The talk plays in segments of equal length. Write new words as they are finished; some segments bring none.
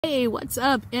Hey, what's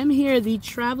up? Em here, the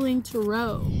Travelin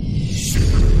Tarot.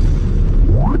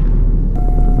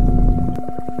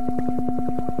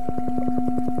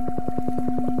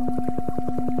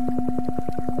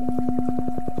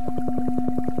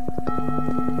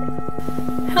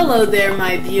 Hello there,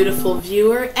 my beautiful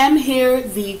viewer. Em here,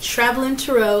 the Travelin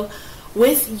Tarot,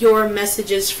 with your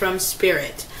messages from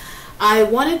Spirit. I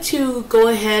wanted to go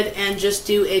ahead and just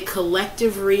do a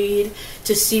collective read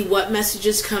to see what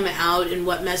messages come out and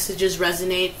what messages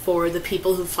resonate for the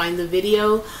people who find the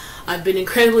video. I've been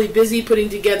incredibly busy putting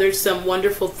together some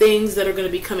wonderful things that are going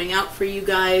to be coming out for you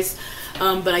guys,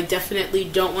 but I definitely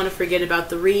don't want to forget about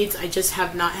the reads. I just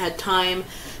have not had time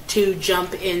to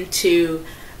jump into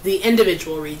the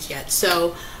individual reads yet.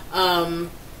 So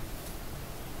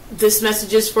this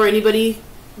message is for anybody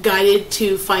guided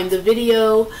to find the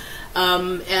video.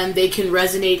 And they can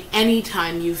resonate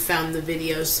anytime you've found the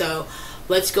video. So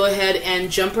let's go ahead and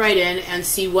jump right in and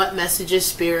see what messages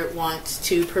Spirit wants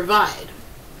to provide.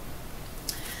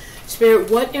 Spirit,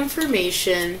 what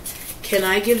information can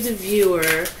I give the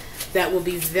viewer that will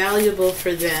be valuable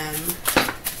for them?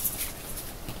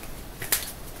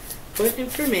 What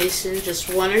information,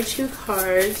 just one or two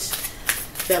cards,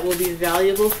 that will be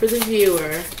valuable for the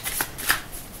viewer,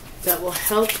 that will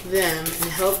help them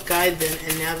and help guide them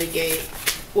and navigate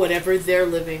whatever they're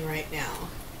living right now.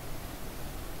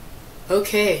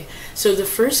 Okay, so the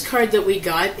first card that we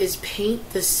got is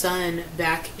Paint the Sun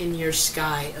Back in Your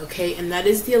Sky, okay? And that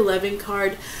is the 11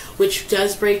 card, which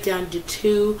does break down to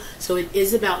 2, so it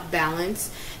is about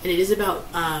balance, and it is about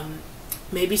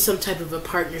maybe some type of a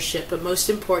partnership, but most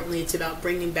importantly, it's about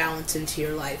bringing balance into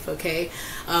your life, okay?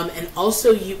 And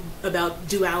also about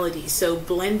duality, so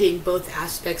blending both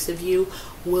aspects of you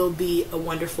will be a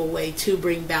wonderful way to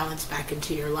bring balance back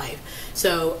into your life.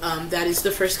 So that is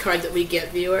the first card that we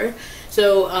get, viewer.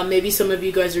 So maybe some of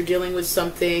you guys are dealing with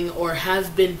something or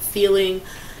have been feeling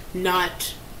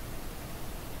not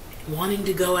wanting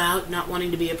to go out, not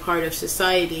wanting to be a part of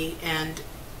society, and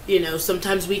you know,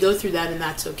 sometimes we go through that and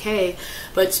that's okay,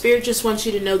 but Spirit just wants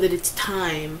you to know that it's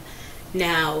time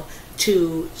now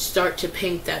to start to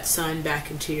paint that sun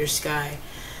back into your sky.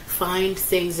 Find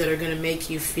things that are going to make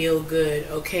you feel good,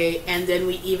 okay? And then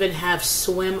we even have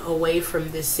swim away from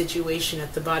this situation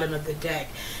at the bottom of the deck.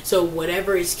 So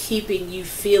whatever is keeping you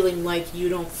feeling like you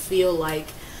don't feel like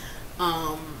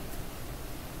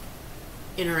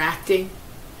interacting,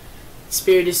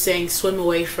 Spirit is saying swim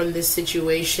away from this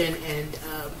situation and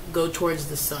go towards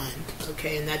the sun,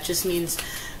 okay? And that just means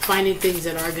finding things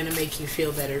that are going to make you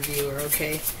feel better, viewer,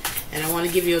 okay? And I want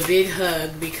to give you a big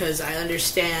hug because I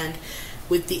understand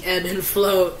with the ebb and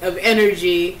flow of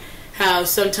energy how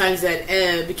sometimes that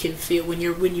ebb can feel, when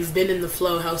you've been in the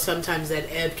flow, how sometimes that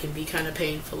ebb can be kind of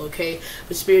painful, okay?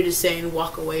 But Spirit is saying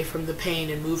walk away from the pain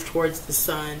and move towards the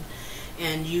sun,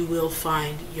 and you will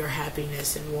find your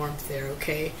happiness and warmth there,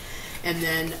 okay? And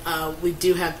then we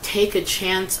do have take a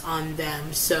chance on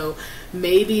them. So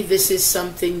maybe this is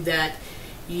something that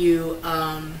you,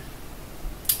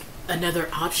 another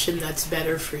option that's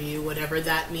better for you, whatever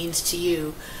that means to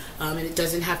you. And it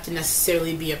doesn't have to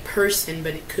necessarily be a person,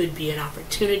 but it could be an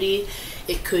opportunity.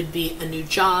 It could be a new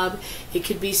job. It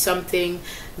could be something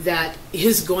that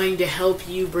is going to help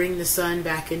you bring the sun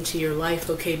back into your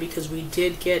life, okay? Because we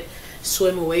did get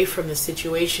swim away from the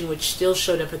situation, which still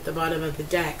showed up at the bottom of the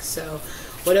deck. So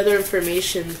what other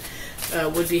information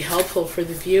would be helpful for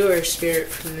the viewer, Spirit,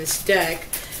 from this deck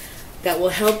that will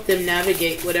help them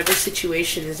navigate whatever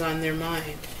situation is on their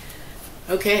mind?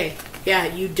 Okay, yeah,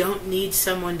 you don't need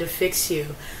someone to fix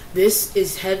you. This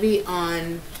is heavy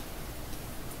on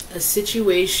a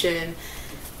situation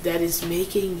that is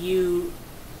making you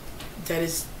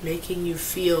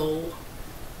feel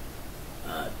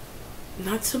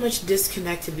not so much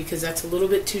disconnected, because that's a little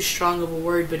bit too strong of a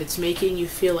word, but it's making you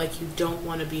feel like you don't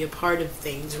want to be a part of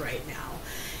things right now.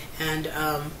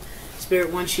 And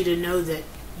Spirit wants you to know that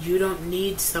you don't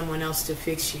need someone else to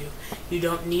fix you. You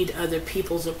don't need other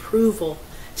people's approval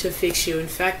to fix you. In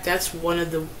fact, that's one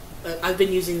of the I've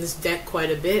been using this deck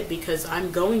quite a bit because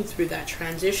I'm going through that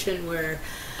transition where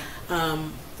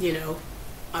you know,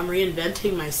 I'm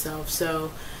reinventing myself.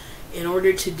 So in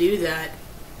order to do that,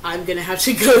 I'm going to have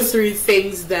to go through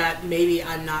things that maybe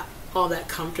I'm not all that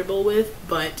comfortable with,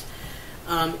 but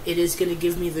it is going to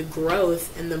give me the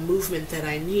growth and the movement that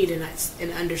I need,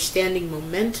 and understanding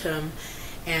momentum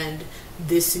and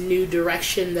this new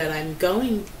direction that I'm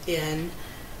going in.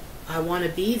 I want to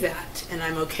be that, and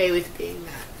I'm okay with being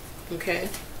that, okay?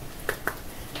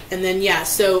 And then, yeah,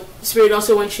 so Spirit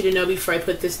also wants you to know before I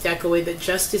put this deck away that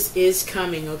justice is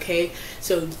coming, okay?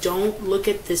 So don't look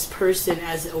at this person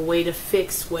as a way to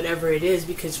fix whatever it is,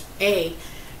 because A,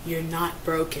 you're not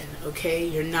broken, okay?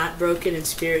 You're not broken, and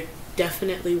Spirit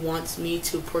definitely wants me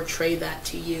to portray that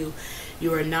to you.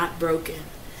 You are not broken.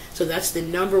 So that's the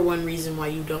number one reason why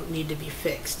you don't need to be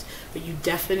fixed. But you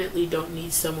definitely don't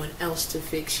need someone else to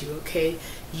fix you, okay?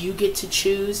 You get to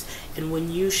choose, and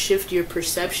when you shift your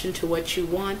perception to what you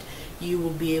want, you will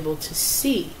be able to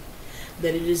see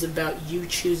that it is about you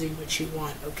choosing what you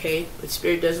want, okay? But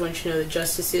Spirit does want you to know that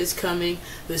justice is coming.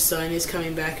 The sun is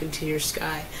coming back into your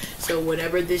sky. So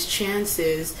whatever this chance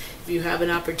is, if you have an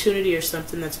opportunity or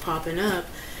something that's popping up,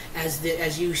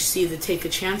 as you see the take a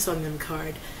chance on them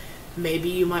card, maybe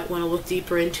you might want to look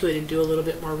deeper into it and do a little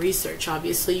bit more research.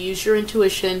 Obviously, use your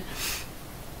intuition.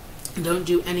 Don't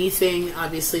do anything,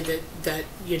 obviously, that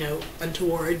you know,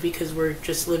 untoward, because we're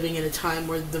just living in a time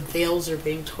where the veils are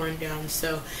being torn down.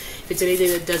 So if it's anything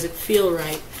that doesn't feel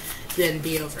right, then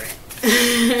be over it.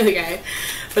 Okay?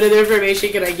 What other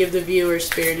information can I give the viewer,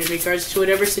 Spirit, in regards to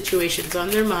whatever situation's on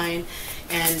their mind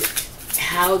and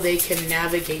how they can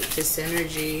navigate this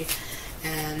energy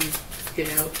and, you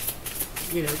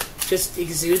know, just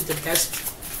exude the best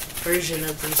version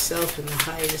of themselves in the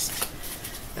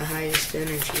highest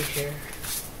energy here.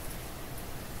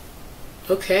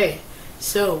 Okay,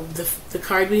 so the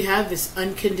card we have is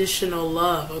unconditional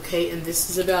love, okay? And this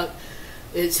is about,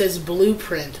 it says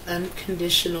blueprint,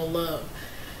 unconditional love.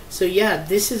 So yeah,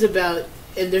 this is about,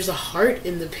 and there's a heart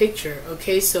in the picture,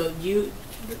 okay? So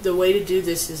the way to do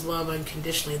this is love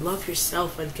unconditionally. Love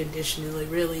yourself unconditionally,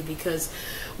 really, because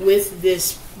with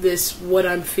this what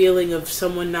I'm feeling of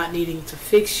someone not needing to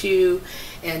fix you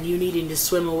and you needing to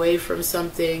swim away from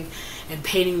something and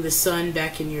painting the sun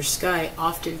back in your sky,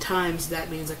 oftentimes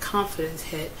that means a confidence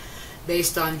hit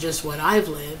based on just what I've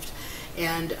lived.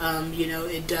 And you know,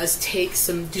 it does take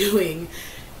some doing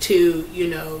to, you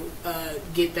know,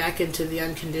 get back into the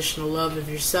unconditional love of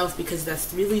yourself, because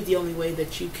that's really the only way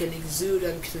that you can exude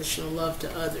unconditional love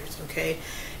to others, okay?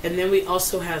 And then we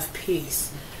also have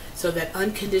peace. So that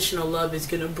unconditional love is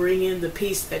going to bring in the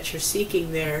peace that you're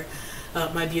seeking there,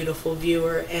 my beautiful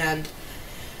viewer. And,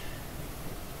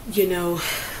 you know,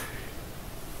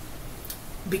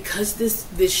 because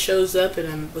this shows up,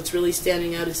 and what's really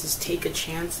standing out is this take a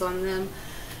chance on them.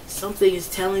 Something is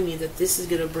telling me that this is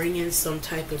going to bring in some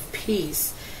type of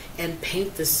peace and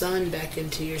paint the sun back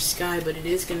into your sky. But it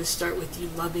is going to start with you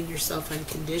loving yourself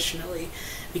unconditionally,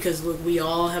 because look, we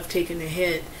all have taken a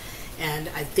hit, and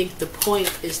I think the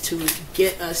point is to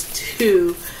get us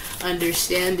to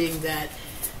understanding that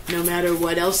no matter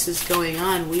what else is going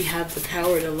on, we have the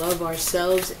power to love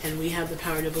ourselves, and we have the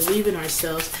power to believe in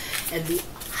ourselves, and the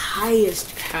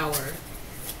highest power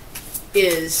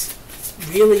is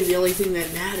really the only thing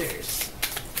that matters.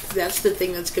 That's the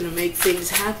thing that's going to make things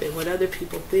happen. What other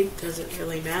people think doesn't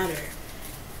really matter.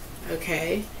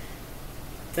 Okay?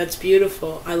 That's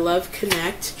beautiful. I love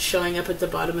connect showing up at the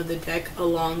bottom of the deck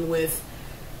along with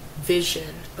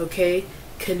vision. Okay?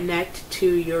 Connect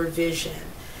to your vision.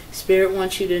 Spirit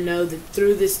wants you to know that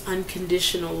through this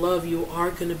unconditional love, you are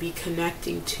going to be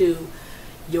connecting to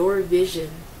your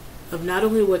vision of not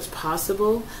only what's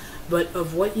possible, but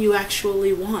of what you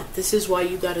actually want. This is why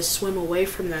you got to swim away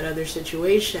from that other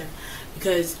situation,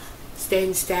 because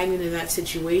staying stagnant in that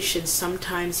situation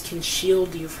sometimes can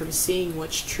shield you from seeing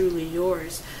what's truly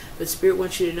yours. But Spirit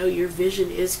wants you to know your vision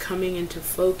is coming into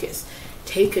focus.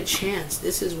 Take a chance.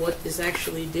 This is what this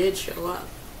actually did show up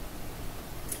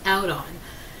out on.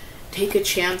 Take a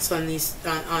chance on these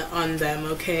on them,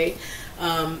 okay?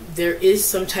 There is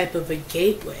some type of a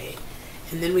gateway.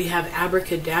 And then we have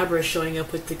abracadabra showing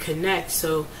up with the connect.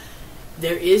 So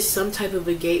there is some type of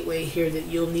a gateway here that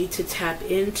you'll need to tap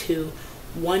into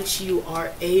once you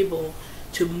are able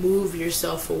to move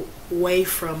yourself away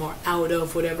from or out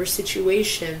of whatever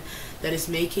situation that is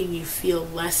making you feel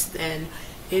less than,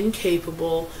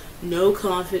 incapable, no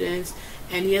confidence,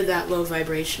 any of that low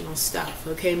vibrational stuff.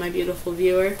 Okay, my beautiful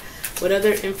viewer? What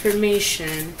other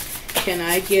information can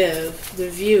I give the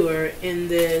viewer in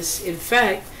this? In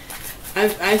fact,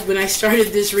 when I started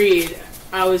this read,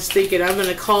 I was thinking I'm going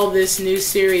to call this new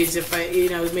series, if I, you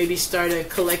know, maybe start a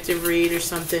collective read or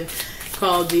something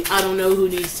called the I Don't Know Who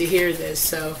Needs to Hear This.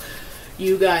 So,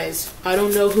 you guys, I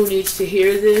don't know who needs to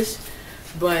hear this,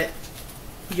 but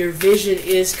your vision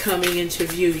is coming into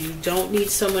view. You don't need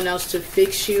someone else to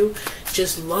fix you.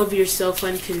 Just love yourself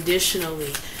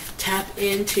unconditionally. Tap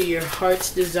into your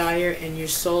heart's desire and your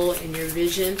soul and your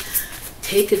vision.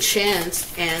 Take a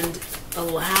chance and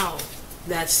allow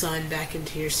that sun back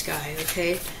into your sky,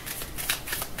 okay?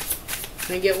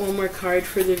 Can I get one more card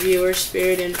for the viewer,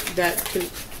 Spirit? And that can...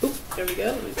 Oop, there we go.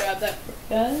 Let me grab that for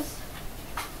you guys.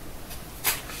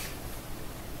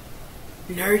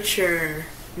 Nurture.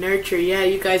 Nurture. Yeah,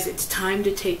 you guys, it's time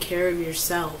to take care of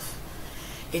yourself.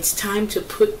 It's time to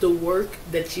put the work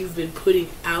that you've been putting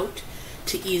out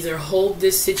to either hold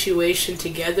this situation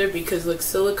together, because look,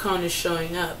 silicone is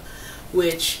showing up,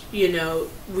 which, you know,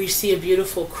 we see a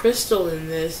beautiful crystal in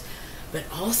this, but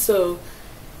also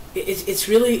it's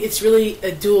really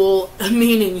a dual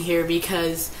meaning here,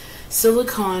 because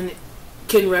silicone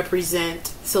can represent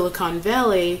Silicon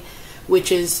Valley,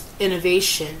 which is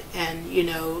innovation and, you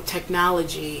know,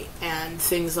 technology and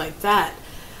things like that.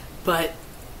 But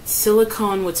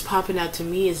silicone, what's popping out to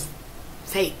me is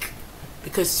fake,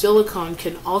 because silicone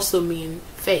can also mean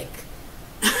fake.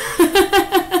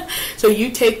 So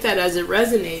you take that as it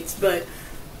resonates, but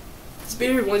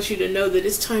Spirit wants you to know that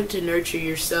it's time to nurture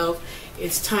yourself.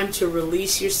 It's time to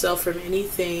release yourself from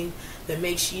anything that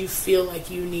makes you feel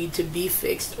like you need to be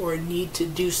fixed or need to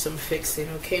do some fixing.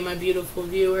 Okay, my beautiful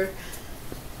viewer?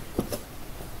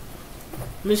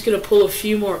 I'm just going to pull a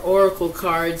few more oracle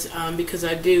cards because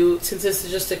I do, since this is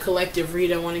just a collective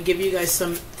read, I want to give you guys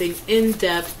something in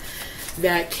depth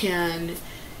that can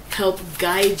help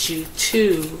guide you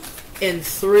to and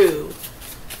through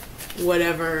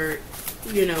whatever,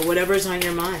 you know, whatever's on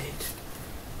your mind.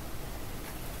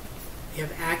 You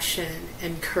have action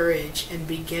and courage and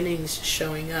beginnings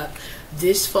showing up.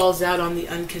 This falls out on the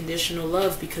unconditional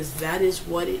love, because that is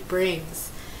what it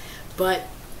brings. But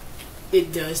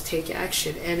it does take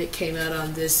action, and it came out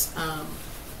on this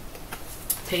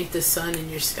paint the sun in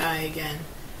your sky again.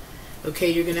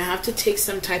 Okay, you're going to have to take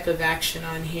some type of action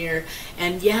on here.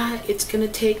 And yeah, it's going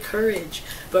to take courage.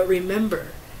 But remember,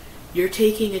 you're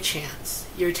taking a chance.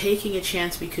 You're taking a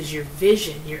chance because your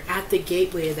vision, you're at the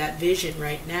gateway of that vision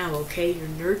right now, okay? You're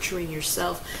nurturing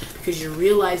yourself because you're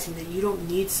realizing that you don't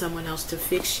need someone else to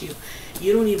fix you.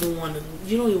 You don't even want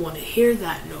to hear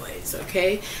that noise,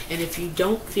 okay? And if you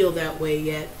don't feel that way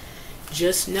yet,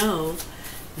 just know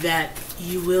that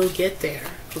you will get there,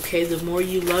 okay? The more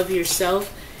you love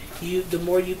yourself, the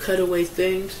more you cut away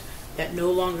things that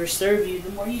no longer serve you,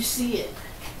 the more you see it.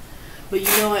 But you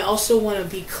know, I also want to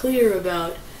be clear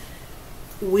about,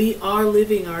 we are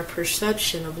living our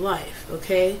perception of life,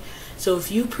 okay? So if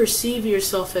you perceive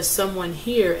yourself as someone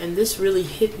here, and this really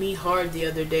hit me hard the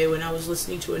other day when I was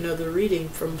listening to another reading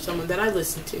from someone that I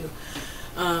listened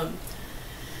to.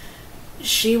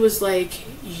 She was like,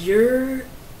 your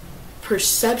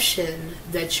perception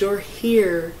that you're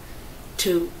here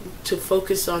to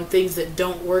focus on things that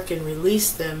don't work and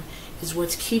release them is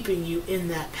what's keeping you in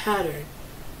that pattern.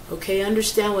 Okay,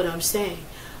 understand what I'm saying.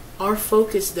 Our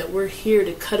focus that we're here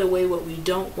to cut away what we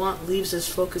don't want leaves us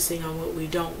focusing on what we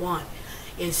don't want.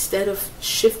 Instead of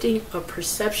shifting a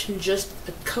perception just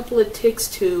a couple of ticks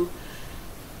to,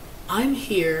 I'm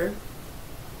here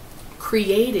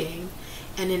creating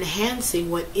and enhancing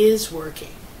what is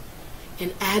working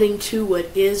and adding to what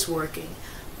is working.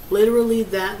 Literally,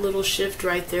 that little shift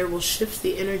right there will shift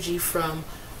the energy from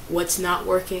what's not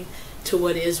working to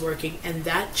what is working. And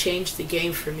that changed the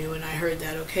game for me when I heard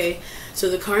that, okay? So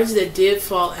the cards that did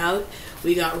fall out,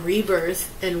 we got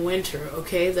rebirth and winter,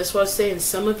 okay? That's what I was saying.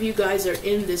 Some of you guys are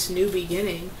in this new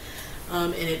beginning,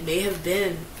 and it may have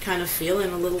been kind of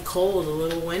feeling a little cold, a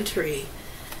little wintry.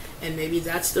 And maybe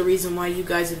that's the reason why you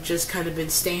guys have just kind of been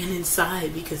staying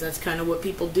inside, because that's kind of what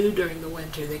people do during the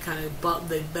winter. They kind of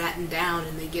they batten down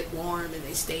and they get warm and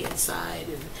they stay inside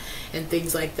and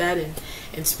things like that.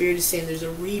 And Spirit is saying there's a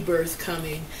rebirth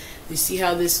coming. You see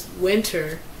how this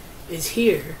winter is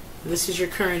here. This is your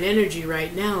current energy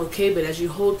right now, okay? But as you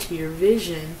hold to your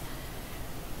vision,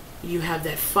 you have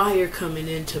that fire coming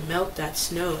in to melt that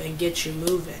snow and get you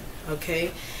moving, okay?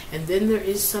 And then there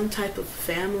is some type of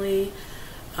family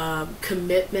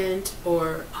commitment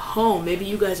or home. Maybe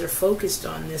you guys are focused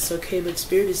on this, okay? But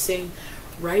Spirit is saying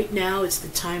right now it's the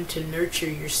time to nurture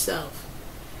yourself.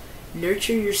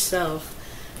 Nurture yourself.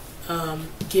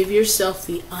 Give yourself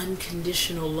the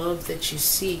unconditional love that you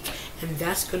seek, and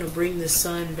that's going to bring the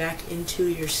sun back into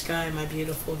your sky, my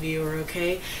beautiful viewer,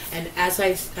 okay? And as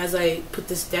I put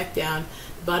this deck down,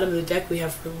 the bottom of the deck we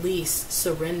have release,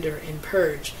 surrender, and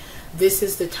purge. This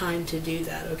is the time to do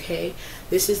that, okay?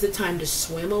 This is the time to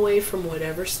swim away from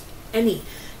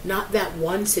not that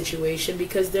one situation,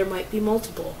 because there might be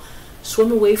multiple.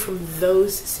 Swim away from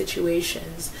those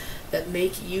situations that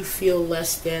make you feel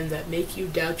less than, that make you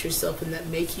doubt yourself, and that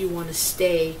make you want to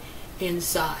stay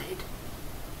inside.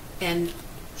 And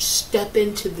step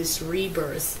into this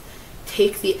rebirth.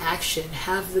 Take the action.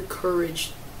 Have the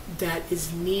courage that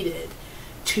is needed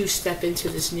to step into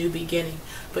this new beginning.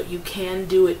 But you can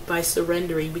do it by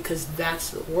surrendering, because that's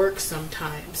the work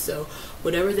sometimes. So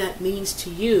whatever that means to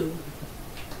you,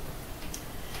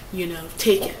 you know,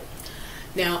 take it.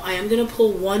 Now, I am going to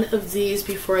pull one of these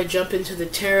before I jump into the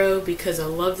tarot, because I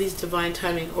love these Divine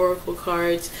Timing Oracle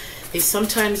cards. They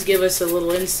sometimes give us a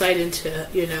little insight into,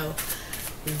 you know,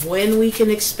 when we can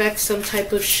expect some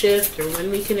type of shift, or when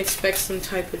we can expect some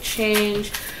type of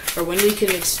change, or when we can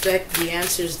expect the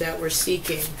answers that we're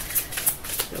seeking.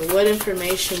 So what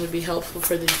information would be helpful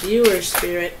for the viewer,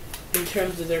 Spirit, in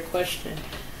terms of their question?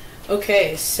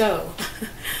 Okay, so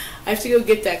I have to go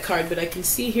get that card, but I can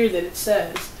see here that it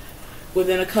says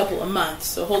within a couple of months.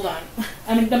 So hold on.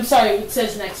 I'm sorry, it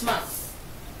says next month.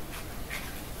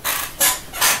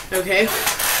 Okay.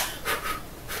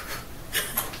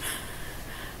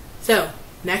 So,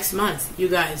 next month, you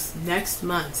guys, next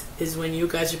month is when you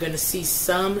guys are going to see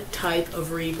some type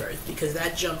of rebirth, because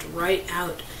that jumped right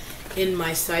out in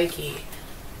my psyche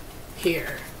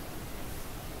here.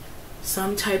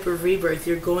 Some type of rebirth.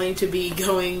 You're going to be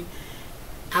going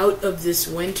out of this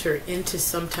winter into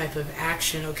some type of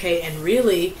action, okay? And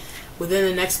really, within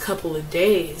the next couple of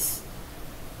days,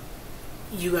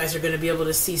 you guys are going to be able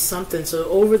to see something. So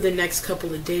over the next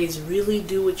couple of days, really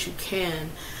do what you can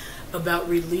about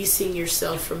releasing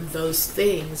yourself from those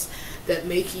things that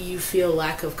make you feel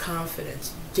lack of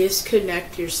confidence.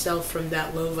 Disconnect yourself from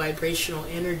that low vibrational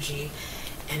energy,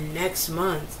 and next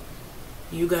month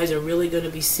you guys are really going to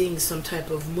be seeing some type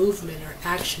of movement or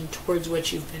action towards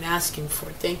what you've been asking for.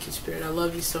 Thank you, Spirit. I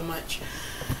love you so much.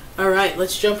 Alright,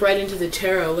 let's jump right into the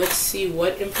tarot. Let's see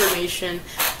what information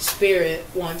Spirit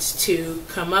wants to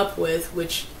come up with,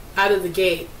 which, out of the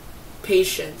gate,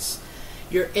 patience.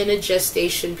 You're in a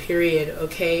gestation period,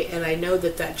 okay? And I know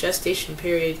that that gestation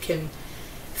period can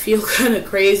feel kind of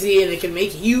crazy, and it can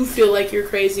make you feel like you're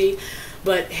crazy.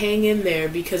 But hang in there,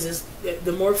 because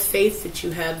the more faith that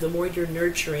you have, the more you're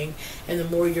nurturing, and the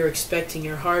more you're expecting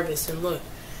your harvest. And look,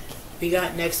 we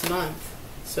got next month.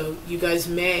 So you guys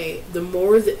may, the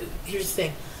more that, here's the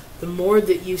thing, the more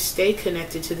that you stay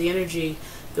connected to the energy,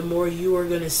 the more you are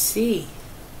going to see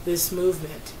this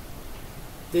movement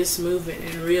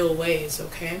in real ways,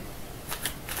 okay?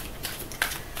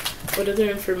 What other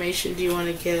information do you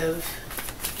want to give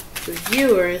the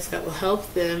viewers that will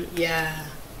help them?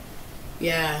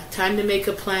 Yeah, time to make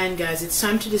a plan, guys. It's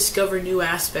time to discover new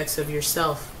aspects of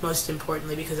yourself, most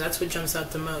importantly, because that's what jumps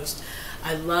out the most.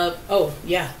 I love, oh,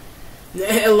 yeah,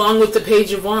 along with the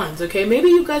Page of Wands, okay? Maybe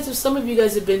you guys, some of you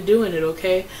guys have been doing it,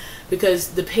 okay? Because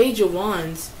the Page of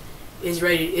Wands is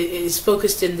ready, it is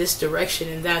focused in this direction,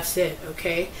 and that's it,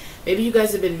 okay? Maybe you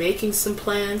guys have been making some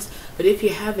plans, but if you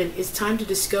haven't, it's time to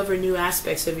discover new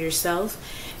aspects of yourself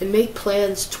and make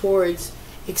plans towards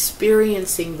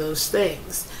experiencing those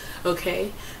things,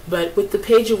 okay? But with the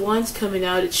Page of Wands coming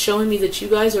out, it's showing me that you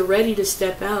guys are ready to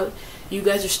step out. You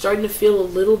guys are starting to feel a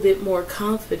little bit more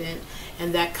confident,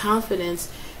 and that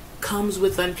confidence comes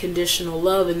with unconditional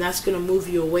love, and that's going to move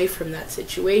you away from that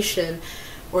situation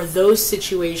or those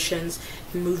situations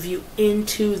and move you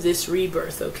into this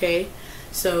rebirth, okay?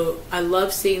 So I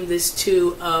love seeing this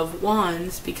Two of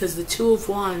Wands, because the Two of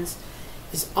Wands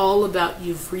is all about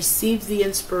you've received the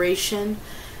inspiration,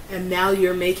 and now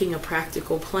you're making a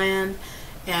practical plan,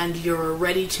 and you're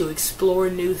ready to explore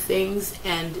new things,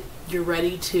 and you're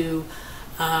ready to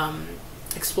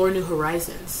explore new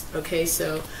horizons, okay?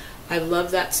 So I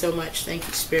love that so much. Thank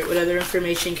you, Spirit. What other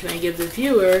information can I give the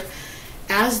viewer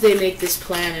as they make this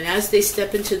plan and as they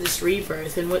step into this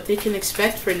rebirth, and what they can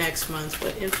expect for next month?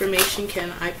 What information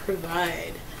can I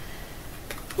provide?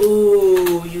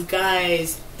 Ooh, you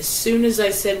guys, as soon as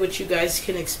I said what you guys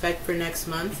can expect for next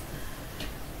month,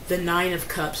 the Nine of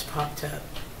Cups popped up.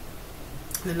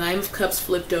 The Nine of Cups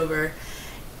flipped over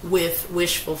with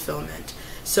wish fulfillment.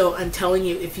 So I'm telling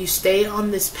you, if you stay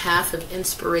on this path of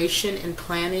inspiration and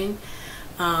planning,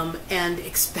 and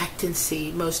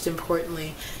expectancy, most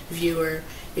importantly, viewer,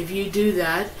 if you do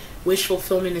that, wish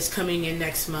fulfillment is coming in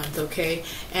next month, okay?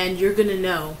 And you're gonna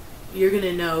know,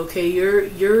 okay?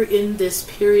 You're in this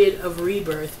period of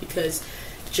rebirth, because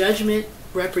Judgment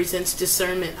represents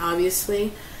discernment,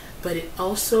 obviously, but it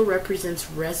also represents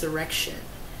resurrection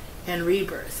and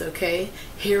rebirth, okay?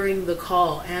 Hearing the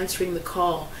call, answering the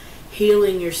call,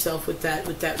 healing yourself with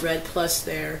that red plus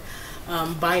there,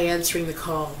 by answering the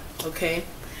call, okay?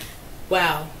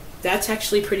 Wow, that's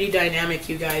actually pretty dynamic,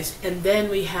 you guys. And then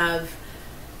we have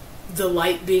the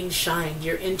light being shined,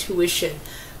 your intuition.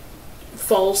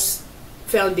 False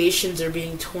foundations are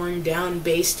being torn down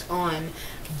based on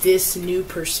this new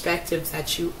perspective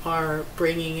that you are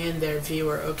bringing in there,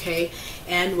 viewer, okay?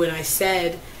 And when I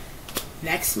said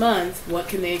next month, what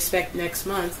can they expect next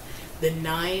month? The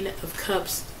Nine of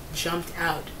Cups jumped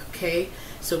out, okay?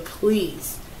 So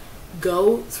please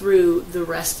go through the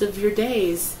rest of your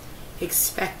days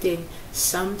expecting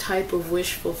some type of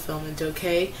wish fulfillment,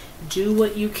 okay? Do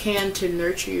what you can to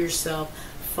nurture yourself.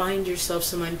 Find yourself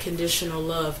some unconditional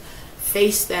love.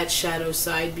 Face that shadow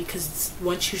side, because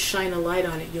once you shine a light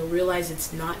on it, you'll realize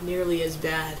it's not nearly as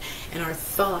bad. And our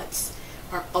thoughts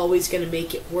are always going to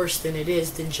make it worse than it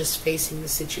is, than just facing the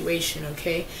situation,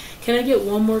 okay? Can I get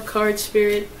one more card,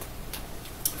 Spirit,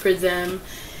 for them?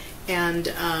 And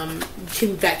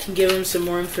that can give them some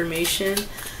more information.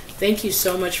 Thank you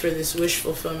so much for this wish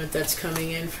fulfillment that's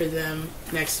coming in for them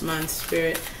next month,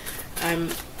 Spirit.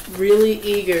 I'm really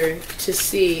eager to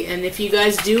see. And if you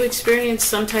guys do experience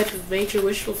some type of major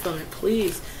wish fulfillment,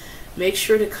 please make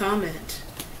sure to comment.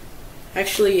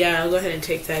 Actually, yeah, I'll go ahead and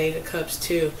take that Eight of Cups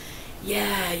too.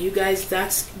 Yeah, you guys,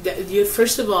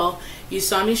 first of all, you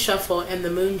saw me shuffle and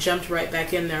the moon jumped right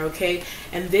back in there, okay?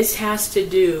 And this has to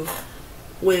do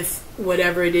with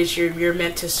whatever it is you're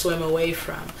meant to swim away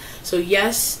from. So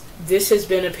yes, this has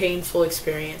been a painful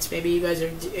experience. Maybe you guys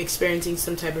are experiencing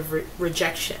some type of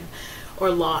rejection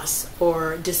or loss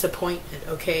or disappointment,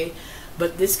 okay?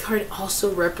 But this card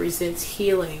also represents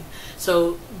healing.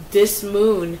 So this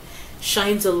moon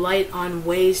shines a light on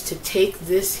ways to take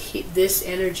this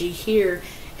energy here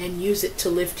and use it to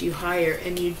lift you higher.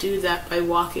 And you do that by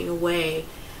walking away,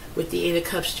 with the Eight of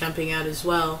Cups jumping out as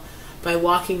well. By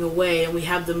walking away, and we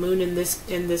have the moon in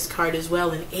this card as well.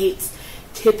 And eights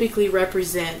typically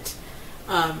represent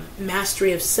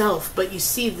mastery of self. But you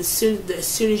see, as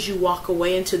soon as you walk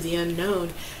away into the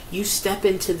unknown, you step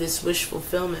into this wish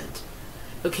fulfillment,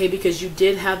 okay? Because you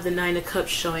did have the Nine of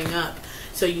Cups showing up.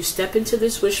 So you step into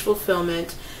this wish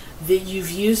fulfillment, that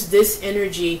you've used this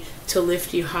energy to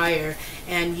lift you higher,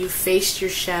 and you faced your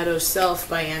shadow self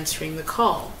by answering the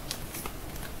call.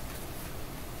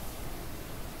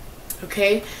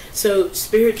 Okay, so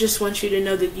Spirit just wants you to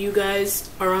know that you guys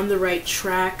are on the right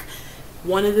track.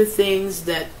 One of the things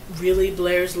that really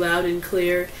blares loud and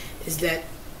clear is that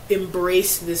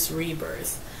embrace this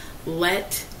rebirth.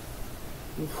 Let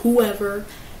whoever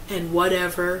and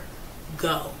whatever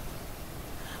go.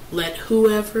 Let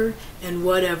whoever and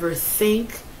whatever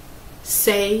think,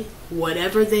 say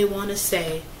whatever they want to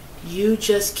say. You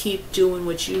just keep doing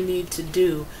what you need to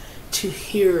do to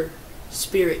hear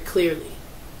Spirit clearly.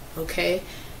 Okay?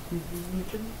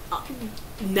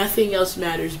 Nothing else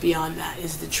matters beyond that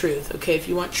is the truth. Okay? If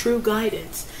you want true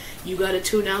guidance, you got to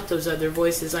tune out those other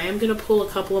voices. I am going to pull a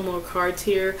couple of more cards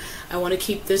here. I want to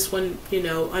keep this one,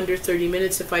 under 30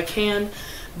 minutes if I can.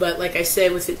 But like I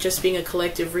said, with it just being a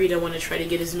collective read, I want to try to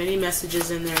get as many messages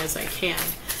in there as I can.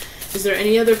 Is there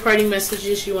any other parting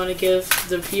messages you want to give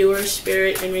the viewer,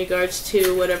 Spirit, in regards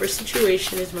to whatever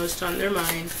situation is most on their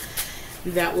mind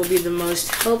that will be the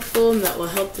most helpful and that will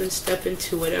help them step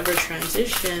into whatever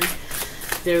transition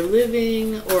they're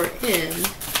living or in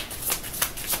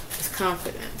with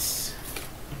confidence?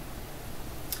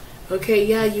 Okay,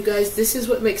 yeah, you guys, this is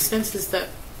what makes sense, is that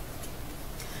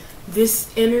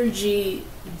this energy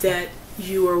that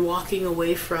you are walking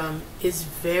away from is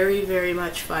very, very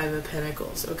much Five of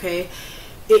Pentacles, okay?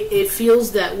 It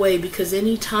feels that way because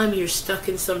anytime you're stuck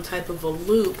in some type of a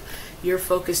loop, you're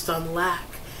focused on lack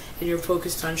and you're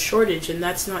focused on shortage, and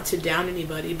that's not to down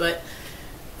anybody, but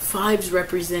fives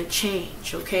represent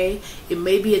change, okay? It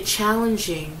may be a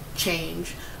challenging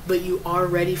change, but you are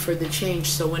ready for the change.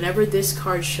 So whenever this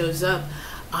card shows up,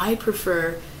 I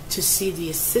prefer to see the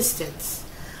assistance,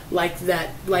 like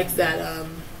that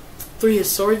Three of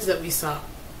Swords that we saw.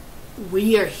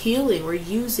 We are healing. We're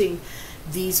using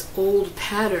these old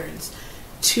patterns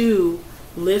to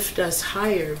lift us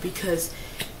higher, because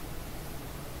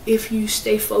if you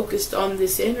stay focused on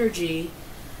this energy,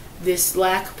 this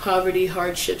lack, poverty,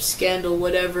 hardship, scandal,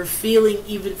 whatever,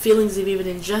 feelings of even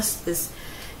injustice,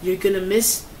 you're going to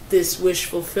miss this wish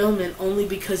fulfillment only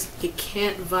because you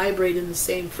can't vibrate in the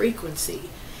same frequency.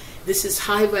 This is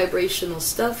high vibrational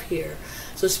stuff here.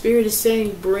 So Spirit is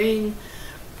saying bring,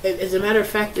 as a matter of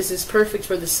fact, this is perfect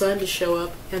for the sun to show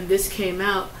up, and this came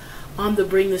out on the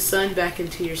bring the sun back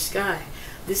into your sky.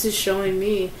 This is showing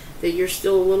me that you're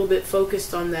still a little bit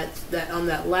focused on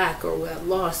that lack or that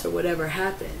loss or whatever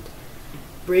happened.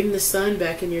 Bring the sun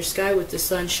back in your sky, with the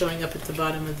sun showing up at the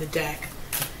bottom of the deck.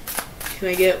 Can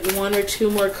I get one or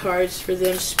two more cards for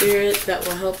them, Spirit, that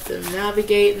will help them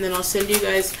navigate? And then I'll send you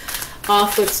guys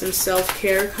off with some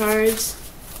self-care cards.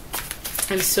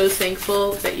 I'm so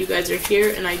thankful that you guys are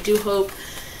here, and I do hope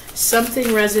something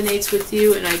resonates with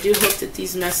you, and I do hope that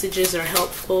these messages are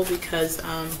helpful, because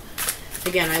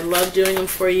again, I love doing them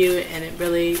for you, and it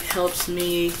really helps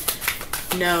me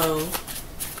know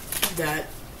that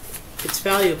it's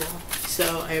valuable.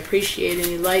 So I appreciate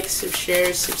any likes,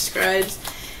 shares, subscribes,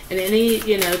 And any,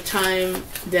 time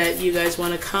that you guys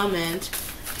want to comment,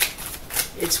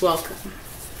 it's welcome.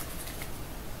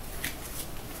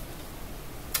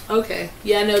 Okay.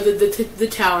 Yeah, no, the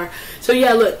Tower. So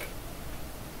yeah, look.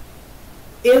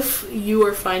 If you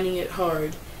are finding it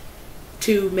hard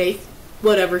to make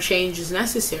whatever change is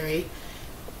necessary,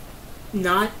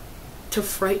 not to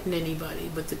frighten anybody,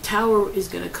 but the Tower is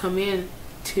going to come in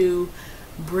to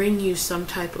bring you some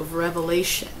type of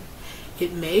revelation.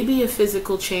 It may be a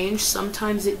physical change.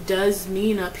 Sometimes it does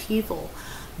mean upheaval,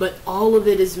 but all of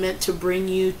it is meant to bring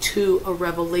you to a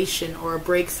revelation or a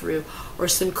breakthrough or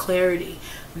some clarity.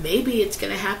 Maybe it's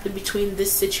going to happen between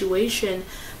this situation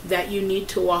that you need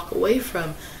to walk away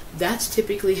from. That's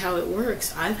typically how it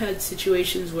works. I've had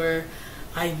situations where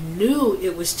I knew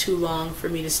it was too long for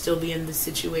me to still be in the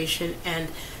situation, and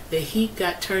the heat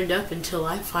got turned up until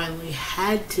I finally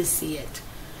had to see it.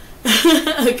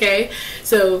 Okay?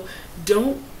 So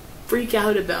don't freak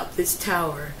out about this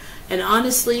Tower. And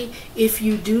honestly, if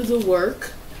you do the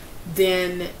work,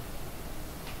 then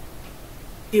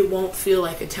it won't feel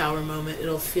like a Tower moment.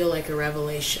 It'll feel like a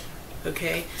revelation.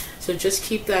 Okay? So just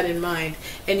keep that in mind.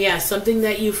 And yeah, something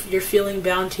that you're feeling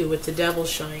bound to with the Devil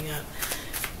showing up.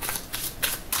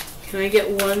 Can I get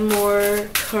one more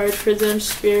card for them,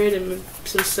 Spirit, and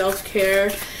some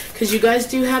self-care? Because you guys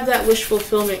do have that wish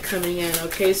fulfillment coming in,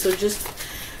 okay? So just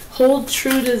hold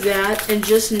true to that and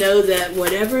just know that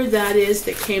whatever that is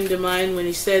that came to mind when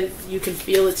he said you can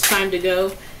feel it's time to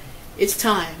go, it's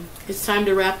time. It's time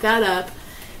to wrap that up.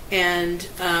 And,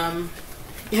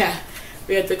 yeah,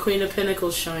 we had the Queen of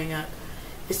Pentacles showing up.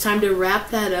 It's time to wrap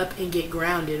that up and get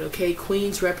grounded, okay?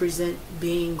 Queens represent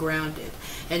being grounded.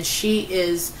 And she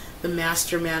is the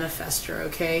master manifester,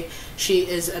 okay? She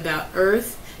is about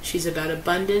earth, she's about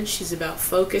abundance, she's about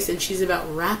focus, and she's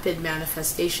about rapid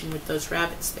manifestation with those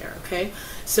rabbits there, okay?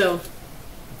 So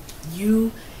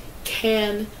you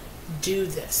can do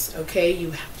this, okay?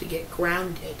 You have to get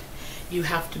grounded. You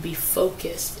have to be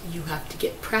focused. You have to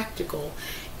get practical.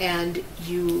 And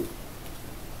you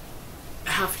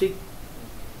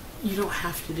don't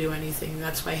have to do anything.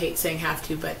 That's why I hate saying have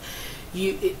to, but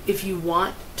if you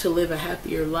want to live a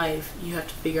happier life, you have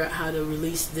to figure out how to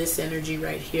release this energy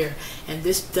right here. And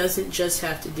this doesn't just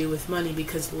have to do with money,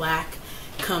 because lack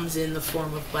comes in the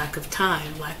form of lack of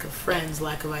time, lack of friends,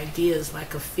 lack of ideas,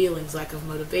 lack of feelings, lack of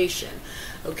motivation.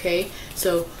 Okay?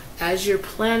 So as you're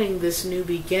planning this new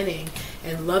beginning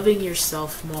and loving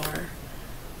yourself more,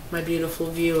 my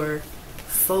beautiful viewer,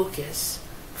 focus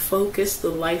the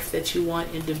life that you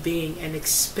want into being, and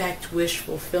expect wish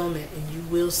fulfillment, and you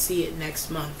will see it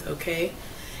next month, okay?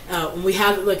 We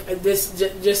have, look, this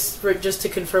just to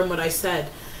confirm what I said,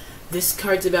 this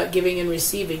card's about giving and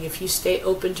receiving. If you stay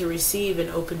open to receive and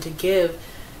open to give,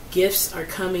 gifts are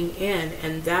coming in,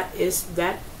 and that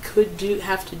could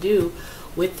have to do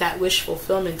with that wish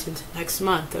fulfillment into next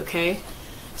month, okay?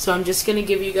 So I'm just going to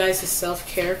give you guys a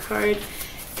self-care card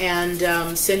and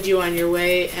send you on your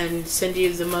way, and send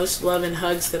you the most love and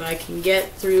hugs that I can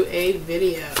get through a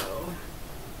video.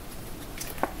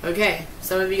 Okay,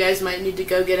 some of you guys might need to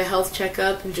go get a health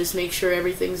checkup and just make sure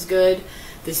everything's good.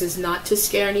 This is not to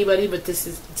scare anybody, but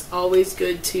it's always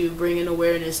good to bring an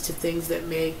awareness to things that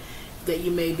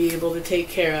you may be able to take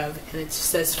care of. And it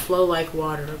says flow like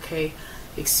water, okay?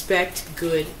 Expect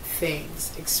good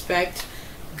things. Expect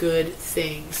good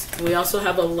things. We also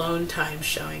have alone time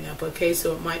showing up, okay?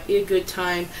 So it might be a good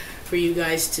time for you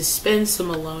guys to spend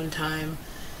some alone time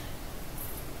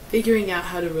figuring out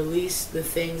how to release the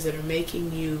things that are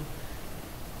making you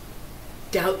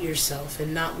doubt yourself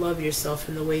and not love yourself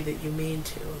in the way that you mean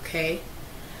to, okay?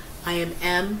 I am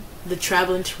M, the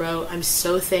Travelin Tarot. I'm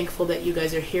so thankful that you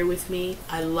guys are here with me.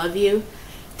 I love you.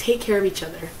 Take care of each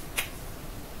other.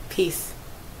 Peace.